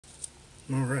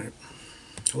Alright,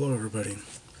 hello everybody.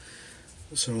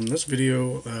 So in this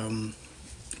video,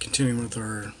 continuing with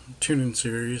our tuning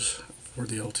series for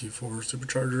the LT4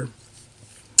 Supercharger,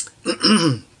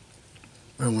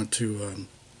 I want to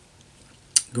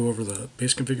go over the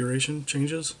base configuration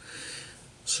changes.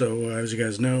 So as you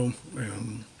guys know,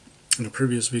 in a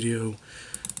previous video,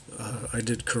 I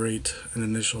did create an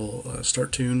initial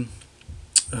start tune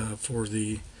for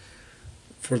the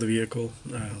vehicle.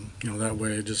 That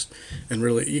way, and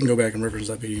really you can go back and reference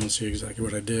that video and see exactly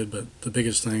what I did, but the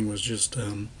biggest thing was just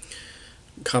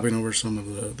copying over some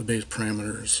of the base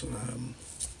parameters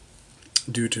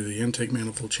due to the intake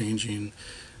manifold changing.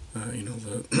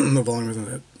 The volume of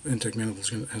that intake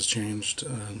manifold has changed.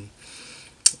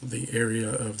 The area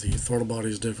of the throttle body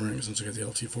is different since I got the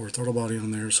LT4 throttle body on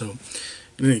there. So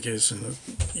in any case,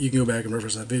 you can go back and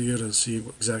reference that video to see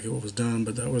exactly what was done,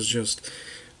 but that was just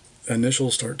initial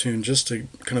start tune, just to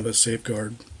kind of a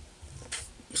safeguard,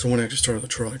 so when I actually start the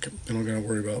truck, I don't got to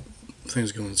worry about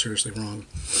things going seriously wrong.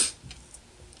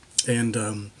 And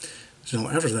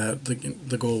after that,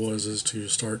 the goal is to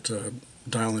start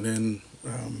dialing in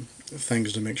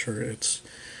things to make sure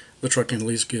the truck can at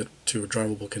least get to a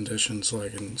drivable condition, so I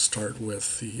can start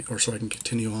with so I can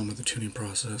continue on with the tuning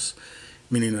process,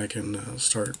 meaning I can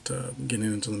start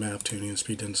getting into the MAF tuning and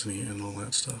speed density and all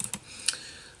that stuff.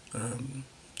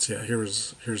 So yeah,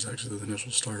 here's actually the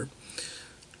initial start.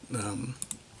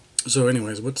 So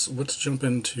anyways, let's jump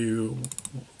into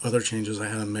other changes I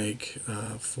had to make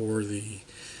for the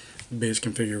base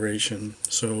configuration.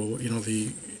 So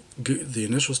the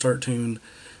initial start tune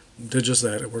did just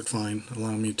that. It worked fine,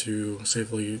 allowing me to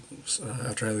safely,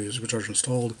 after I had the supercharger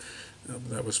installed,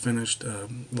 that was finished,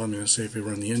 allowed me to safely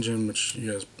run the engine, which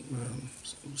you guys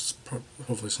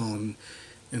hopefully saw in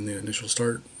the initial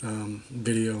start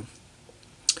video.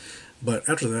 But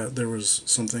after that, there was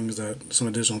some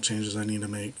additional changes I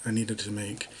needed to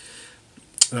make.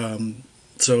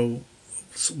 So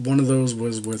one of those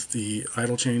was with the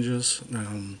idle changes,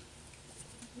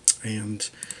 and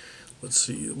let's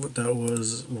see what that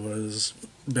was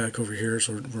back over here.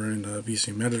 So we're in the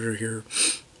VCM editor here,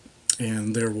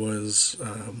 and there was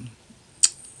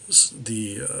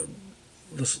the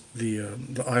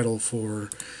idle for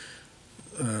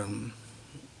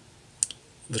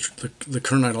the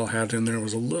current idle I had in there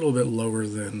was a little bit lower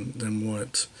than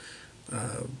what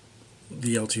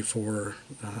the LT4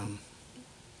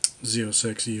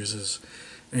 Z06 uses,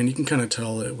 and you can kind of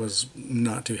tell it was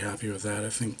not too happy with that. I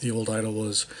think the old idle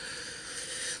was,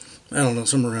 I don't know,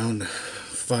 somewhere around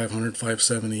 500,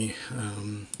 570,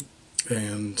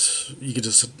 and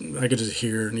I could just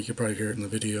hear, and you could probably hear it in the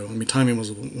video. I mean, timing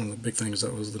was one of the big things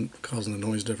that was causing the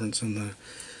noise difference in the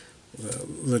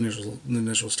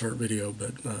initial start video,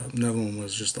 but another one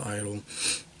was just the idle.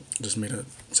 Just made it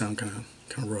sound kind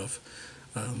of rough.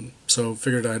 So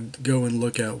figured I'd go and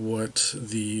look at what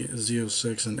the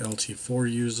Z06 and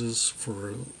LT4 uses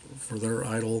for their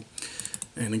idle,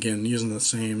 and again using the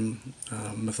same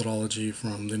methodology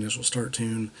from the initial start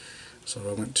tune. So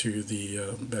I went to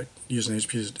the using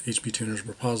HP Tuner's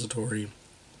repository.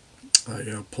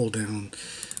 I pulled down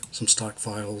some stock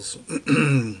files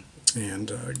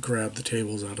and grabbed the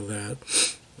tables out of that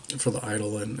for the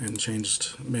idle, and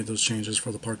made those changes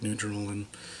for the park neutral, and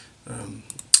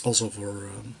also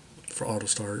for auto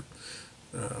start,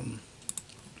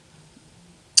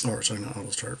 or sorry, not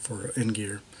auto start, for in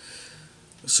gear.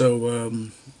 So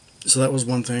that was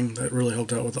one thing that really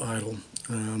helped out with the idle.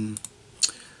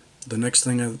 The next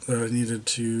thing I needed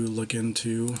to look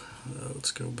into,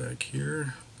 let's go back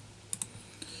here.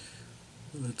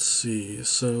 Let's see,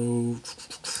 so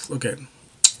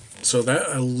that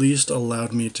at least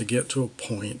allowed me to get to a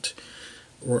point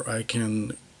where I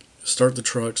can start the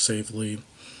truck safely,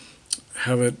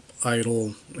 have it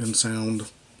idle and sound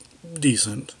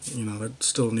decent. That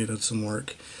still needed some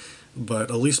work, but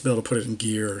at least be able to put it in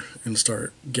gear and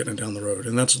start getting it down the road.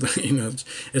 And that's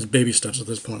it's baby steps at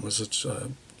this point with such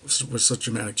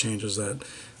dramatic changes that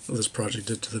this project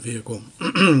did to the vehicle.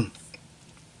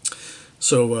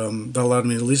 So that allowed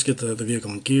me to at least get the vehicle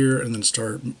in gear and then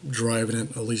start driving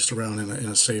it at least around in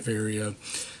a safe area.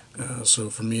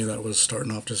 So for me, that was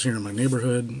starting off just here in my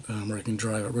neighborhood, where I can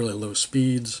drive at really low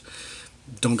speeds.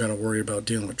 Don't got to worry about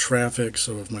dealing with traffic.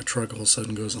 So if my truck all of a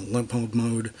sudden goes on limp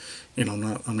mode, I'm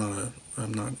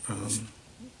not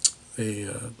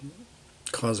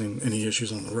causing any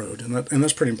issues on the road, and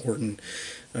that's pretty important.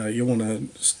 You want to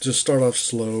just start off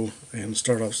slow and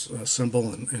start off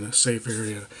simple and in a safe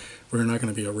area where you're not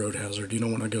going to be a road hazard. You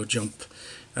don't want to go jump,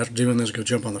 after doing this, go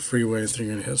jump on the freeway and think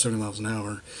you're going to hit 70 miles an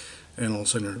hour, and all of a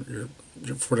sudden,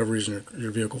 for whatever reason,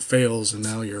 your vehicle fails, and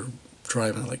now you're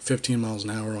driving at like 15 miles an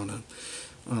hour on a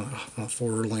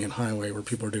 4-lane highway where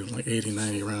people are doing like 80,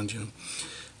 90 around you.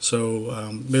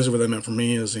 So basically what that meant for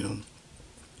me is,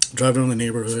 driving around the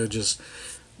neighborhood, just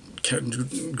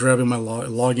grabbing my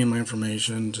logging my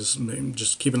information,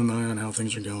 just keeping an eye on how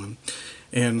things are going.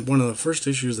 And one of the first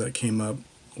issues that came up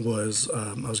was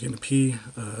I was getting a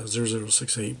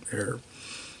P0068 error,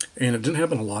 and it didn't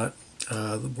happen a lot.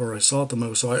 Where I saw it the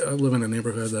most, so I live in a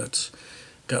neighborhood that's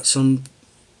got some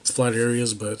flat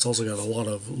areas, but it's also got a lot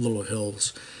of little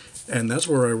hills, and that's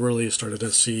where I really started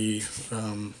to see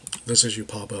this issue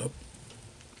pop up.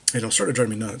 And it started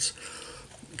driving me nuts,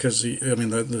 because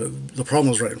the problem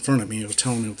was right in front of me. It was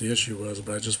telling me what the issue was,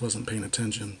 but I just wasn't paying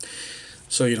attention.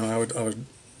 So I would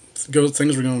go.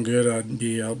 Things were going good. I'd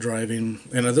be out driving,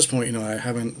 and at this point, I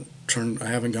haven't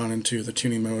gone into the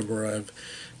tuning mode where I've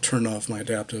turned off my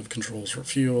adaptive controls for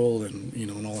fuel and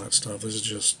and all that stuff. This is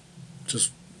just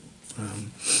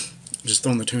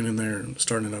throwing the tune in there and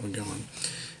starting it up and going.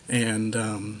 And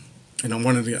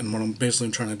what I'm basically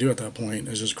trying to do at that point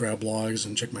is just grab logs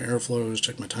and check my airflows,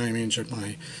 check my timing, check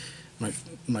my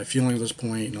fueling at this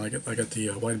point. I got the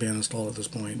wideband installed at this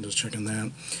point, and just checking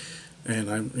that. And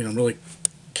I'm really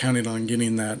counting on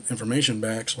getting that information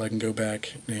back so I can go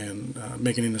back and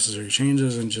make any necessary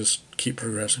changes and just keep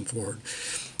progressing forward.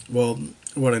 Well,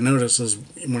 what I noticed is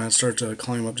when I start to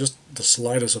climb up just the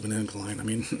slightest of an incline,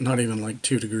 not even like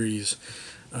 2 degrees,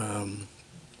 and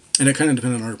it kind of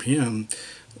depended on RPM,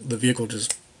 the vehicle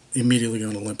just immediately go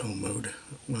into limp home mode.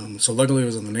 So luckily it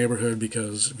was in the neighborhood,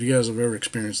 because if you guys have ever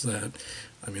experienced that,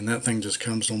 that thing just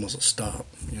comes to almost a stop.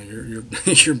 You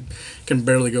can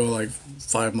barely go like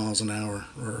 5 miles an hour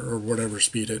or whatever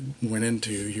speed it went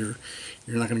into. You're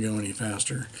not going to go any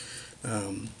faster.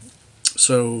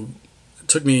 So it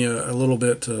took me a little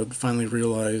bit to finally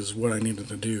realize what I needed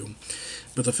to do.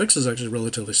 But the fix is actually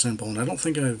relatively simple, and I don't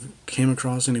think I've came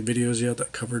across any videos yet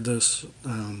that covered this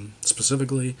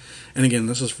specifically. And again,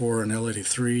 this is for an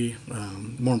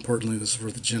L83. More importantly, this is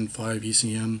for the Gen 5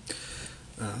 ECM.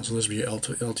 So this would be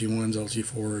LT1s,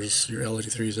 LT4s, your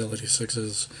L83s,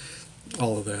 L86s,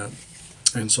 all of that.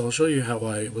 And so I'll show you how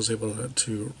I was able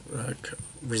to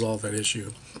resolve that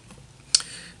issue.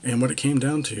 And what it came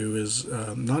down to is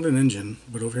not an engine,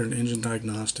 but over here in engine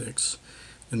diagnostics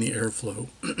in the airflow.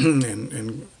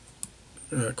 and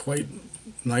quite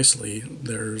nicely,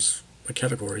 there's a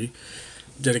category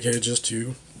dedicated just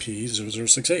to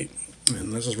P0068.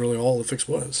 And this is really all the fix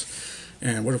was.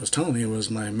 And what it was telling me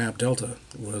was my map delta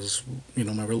was,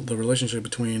 the relationship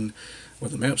between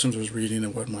what the map sensor was reading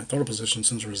and what my throttle position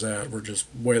sensor was at were just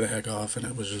way the heck off, and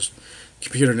it was just, the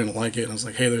computer didn't like it, and I was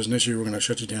like, hey, there's an issue, we're going to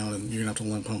shut you down, and you're going to have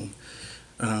to limp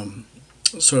home.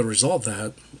 So to resolve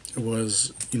that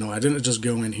was, I didn't just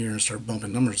go in here and start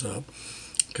bumping numbers up,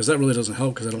 because that really doesn't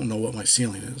help, because I don't know what my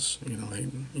ceiling is. I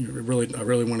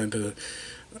really wanted to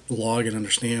log and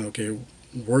understand, okay,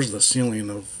 where's the ceiling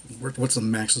of what's the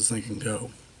max this thing can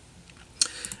go.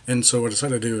 And so what I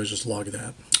decided to do is just log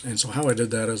that. And so how I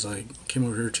did that is I came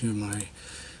over here to my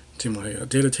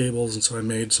data tables, and so I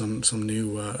made some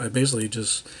new I basically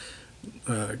just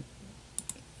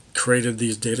created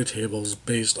these data tables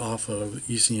based off of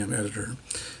ECM editor.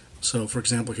 So for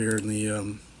example, here in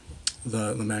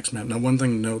the max map, now one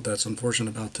thing to note that's unfortunate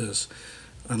about this,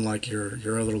 unlike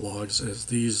your other logs, is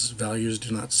these values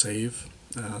do not save.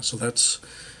 So that's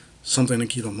something to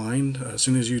keep in mind. As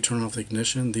soon as you turn off the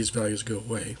ignition, these values go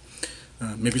away.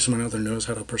 Maybe someone out there knows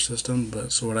how to persist them,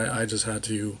 but so what I just had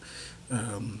to,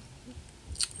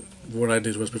 what I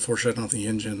did was before shutting off the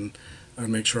engine, I'd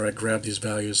make sure I grabbed these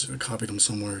values and copied them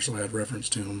somewhere so I had reference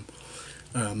to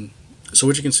them. So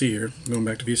what you can see here, going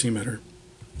back to VC emitter,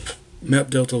 map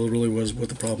delta really was what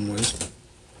the problem was.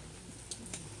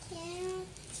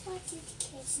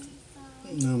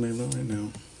 No, maybe not right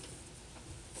now.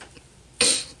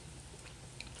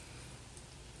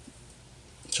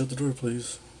 Shut the door,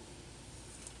 please.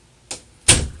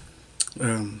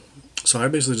 So I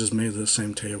basically just made the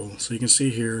same table. So you can see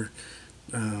here,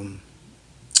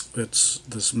 it's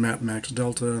this map max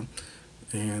delta,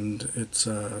 and it's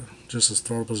just this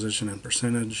throttle position and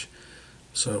percentage.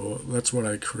 So that's what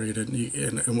I created.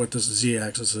 And what this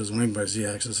z-axis is, what I mean by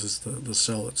z-axis is the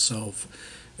cell itself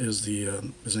is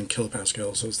in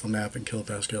kilopascals. So it's the map in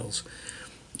kilopascals.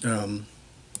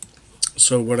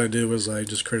 So what I did was I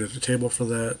just created a table for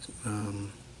that.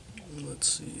 Let's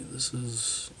see, this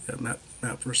is map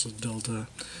versus delta.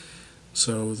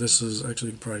 So this is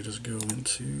actually probably just go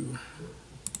into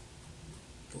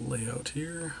the layout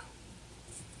here.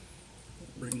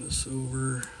 Bring this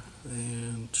over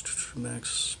and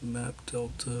max map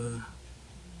delta.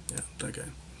 Yeah, okay.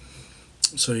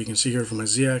 So you can see here for my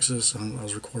z-axis, I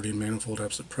was recording manifold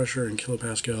absolute pressure in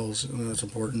kilopascals, and that's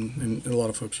important, and a lot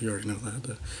of folks, you already know that,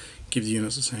 to keep the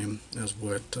units the same as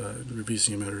what your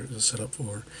VC emitter is set up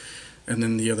for. And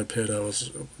then the other pit I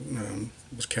was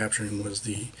capturing was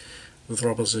the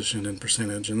throttle position and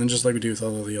percentage, and then just like we do with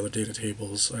all of the other data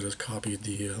tables, I just copied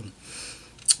the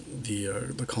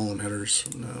column headers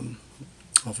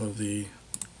off of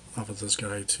this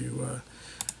guy to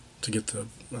get the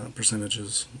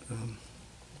percentages.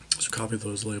 So copy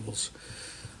those labels.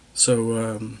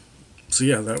 So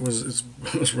yeah, it was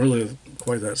really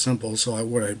quite that simple. So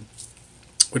what I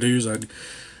would do is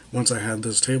once I had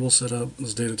this table set up,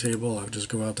 this data table, I would just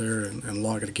go out there and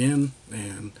log it again,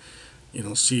 and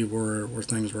see where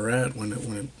things were at when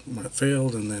it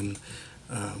failed, and then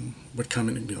would come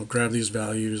in and grab these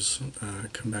values,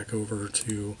 come back over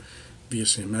to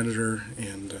VSM editor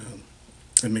and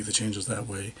make the changes that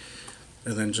way.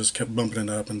 And then just kept bumping it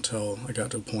up until I got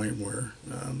to a point where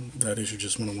that issue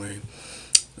just went away.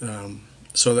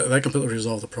 So that completely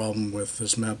resolved the problem with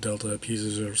this map delta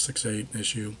P068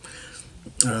 issue.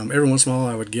 Every once in a while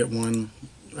I would get one.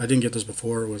 I didn't get this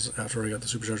before. It was after I got the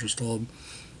supercharger installed.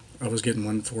 I was getting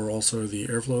one for also the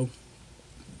airflow.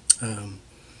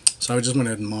 So I just went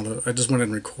ahead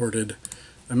and recorded.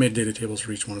 I made data tables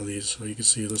for each one of these, so you can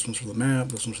see this one's for the map,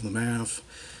 this one's for the MAF.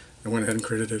 I went ahead and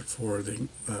created it for the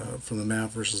MAF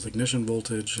versus the ignition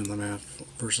voltage, and the MAF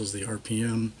versus the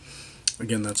RPM.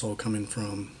 Again, that's all coming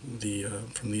from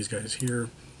these guys here.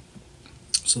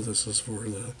 So this is for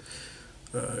the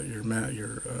your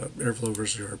airflow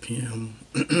versus your RPM,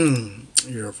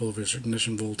 your airflow versus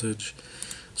ignition voltage.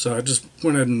 So I just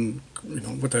went ahead and,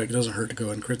 what the heck, it doesn't hurt to go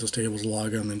ahead and create those tables,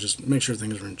 log them, and just make sure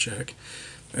things are in check,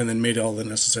 and then made all the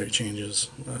necessary changes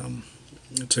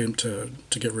to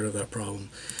get rid of that problem.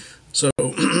 So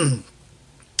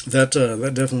that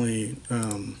definitely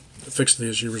fixed the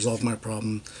issue, resolved my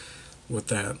problem with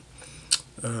that,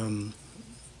 and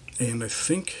I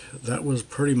think that was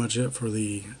pretty much it for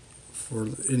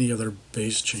any other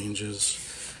base changes.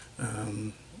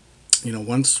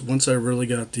 Once I really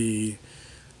got the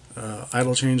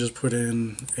idle changes put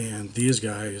in and these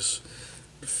guys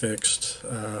fixed,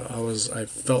 I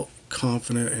felt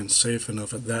confident and safe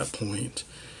enough at that point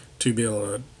to be able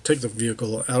to take the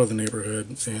vehicle out of the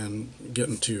neighborhood and get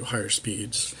into higher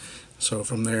speeds. So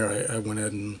from there I went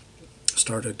ahead and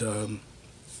started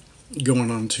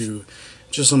going on to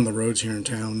just some of the roads here in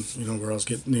town, where I was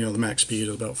getting, the max speed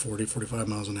of about 40-45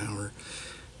 miles an hour,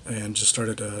 and just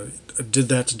started did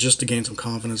that just to gain some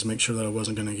confidence, make sure that I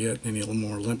wasn't going to get any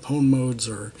more limp home modes,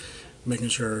 or making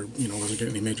sure, I wasn't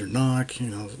getting any major knock,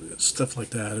 stuff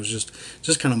like that. It was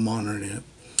just kind of monitoring it.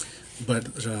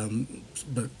 But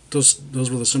those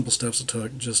were the simple steps it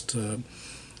took just to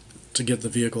get the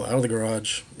vehicle out of the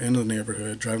garage, into the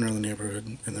neighborhood, driving around the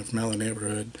neighborhood, and then from out of the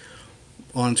neighborhood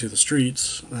onto the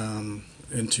streets,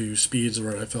 into speeds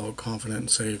where I felt confident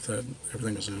and safe that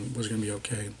everything was going to be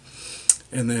okay.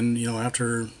 And then,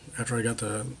 after I got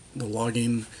the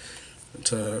logging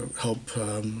to help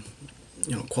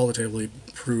qualitatively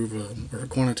prove or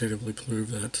quantitatively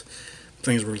prove that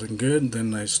things were looking good,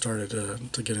 then I started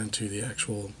to get into the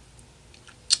actual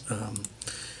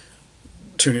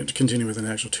tuning, to continue with an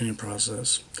actual tuning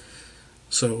process.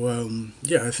 So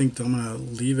yeah, I think I'm gonna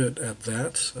leave it at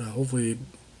that. Hopefully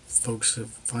folks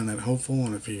find that helpful,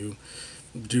 and if you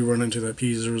do run into that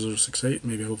P0068,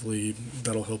 maybe hopefully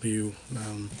that'll help you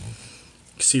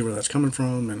see where that's coming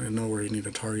from and know where you need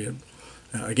to target.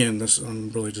 Again, I'm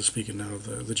really just speaking out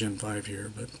of the Gen 5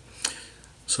 here, but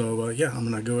so yeah, I'm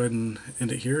gonna go ahead and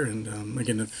end it here. And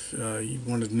again, if you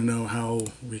wanted to know how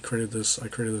I created this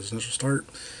initial start,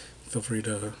 feel free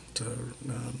to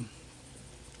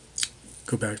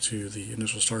go back to the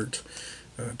initial start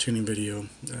tuning video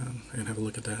and have a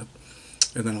look at that,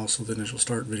 and then also the initial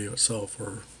start video itself,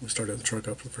 where we started the truck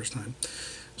up for the first time.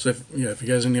 So if you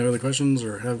guys have any other questions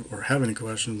or have any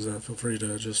questions, feel free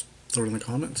to just throw it in the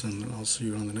comments, and I'll see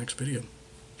you on the next video.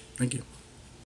 Thank you.